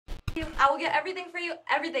I will get everything for you.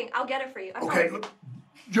 Everything. I'll get it for you. Okay, look,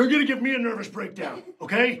 you're gonna give me a nervous breakdown,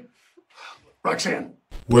 okay? Roxanne.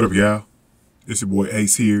 What up, y'all? It's your boy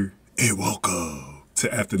Ace here, and welcome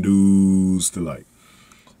to After News Delight.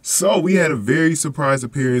 So we had a very surprise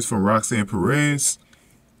appearance from Roxanne Perez,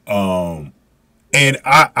 and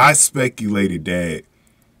I speculated that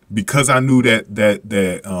because I knew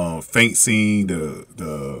that faint scene,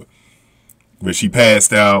 the where she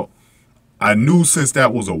passed out, I knew since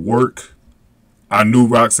that was a work, I knew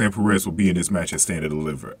Roxanne Perez would be in this match and stand to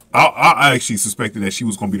deliver. I actually suspected that she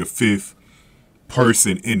was going to be the fifth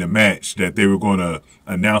person in the match, that they were going to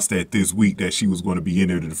announce that this week that she was going to be in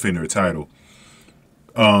there to defend her title.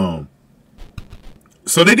 So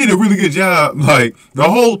they did a really good job. Like, the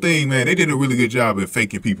whole thing, man, they did a really good job at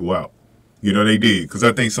faking people out. You know, they did. Because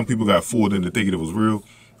I think some people got fooled into thinking it was real.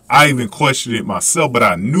 I even questioned it myself, but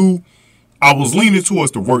I knew I was leaning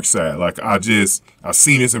towards the work side. Like, I've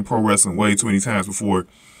seen this in pro wrestling way too many times before.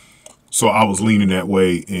 So I was leaning that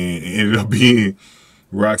way, and it ended up being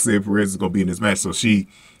Roxanne Perez is going to be in this match. So she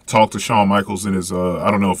talked to Shawn Michaels in his, I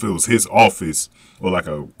don't know if it was his office or like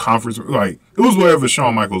a conference. Like, it was wherever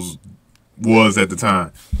Shawn Michaels was at the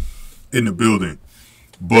time in the building.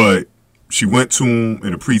 But she went to him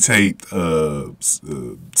in a pre-taped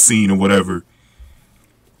scene or whatever.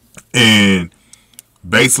 And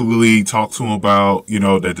basically talked to him about, you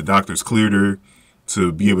know, that the doctors cleared her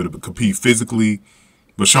to be able to compete physically.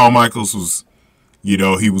 But Shawn Michaels was, you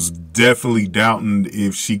know, he was definitely doubting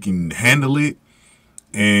if she can handle it.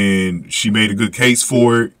 And she made a good case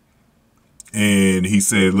for it. And he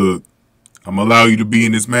said, look, I'm going to allow you to be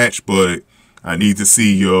in this match, but I need to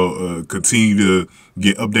see your continue to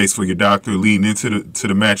get updates for your doctor leading into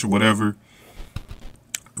the match or whatever.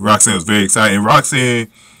 Roxanne was very excited. And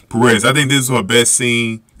Roxanne Perez, I think this is her best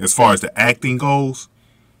scene as far as the acting goes.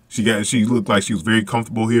 She looked like she was very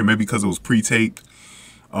comfortable here, maybe because it was pre-taped.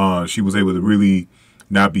 She was able to really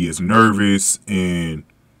not be as nervous and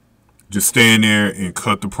just stand there and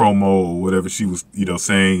cut the promo or whatever she was, you know,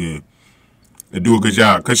 saying and do a good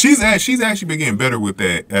job. Because she's actually been getting better with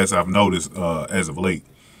that, as I've noticed as of late.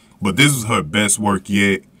 But this is her best work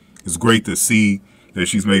yet. It's great to see that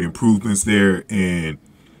she's made improvements there, and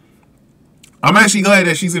I'm actually glad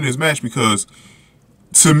that she's in this match because,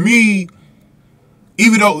 to me,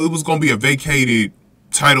 even though it was going to be a vacated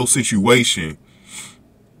title situation,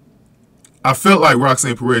 I felt like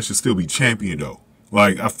Roxanne Perez should still be champion, though.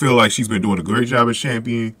 Like, I feel like she's been doing a great job as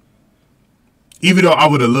champion. Even though I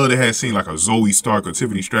would have loved to have seen like a Zoe Stark or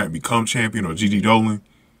Tiffany Stratton become champion, or Gigi Dolan,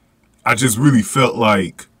 I just really felt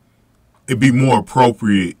like it'd be more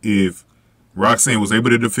appropriate if Roxanne was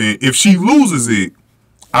able to defend. If she loses it,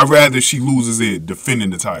 I'd rather she loses it defending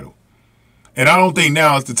the title. And I don't think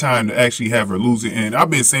now is the time to actually have her lose it. And I've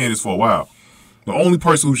been saying this for a while. The only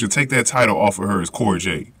person who should take that title off of her is Cora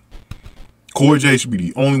Jade. Cora Jade should be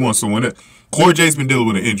the only one. So when Cora Jade's been dealing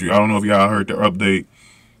with an injury. I don't know if y'all heard the update.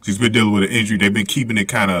 She's been dealing with an injury. They've been keeping it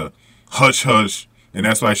kind of hush-hush. And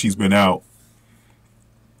that's why she's been out.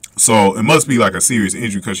 So it must be like a serious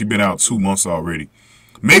injury because she's been out 2 months already.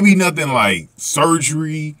 Maybe nothing like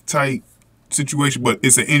surgery type situation, but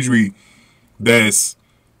it's an injury that's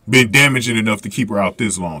been damaging enough to keep her out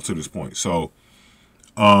this long to this point. So,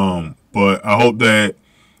 but I hope that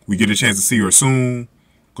we get a chance to see her soon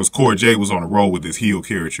because Cora Jade was on a roll with this heel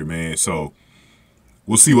character, man. So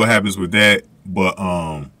we'll see what happens with that. But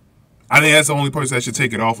I think that's the only person that should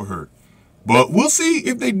take it off of her. But we'll see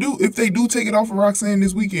if they do take it off of Roxanne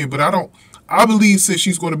this weekend. But I believe since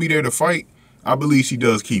she's going to be there to fight, I believe she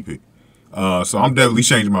does keep it. So I'm definitely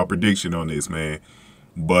changing my prediction on this, man.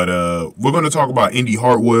 But we're going to talk about Indy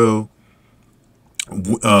Hartwell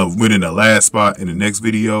winning the last spot in the next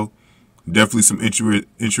video. Definitely some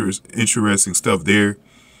interesting stuff there.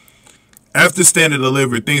 After Stand and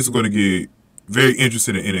Deliver, things are going to get very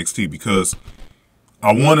interesting in NXT because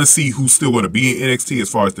I want to see who's still going to be in NXT as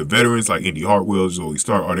far as the veterans like Indy Hartwell, Zoe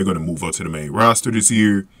Stark. Are they going to move up to the main roster this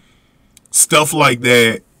year? Stuff like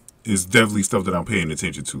that is definitely stuff that I'm paying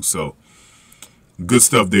attention to. So, good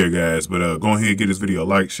stuff there, guys. But go ahead and give this video a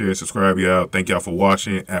like, share, subscribe, y'all. Thank y'all for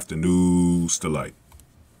watching. After News Delight.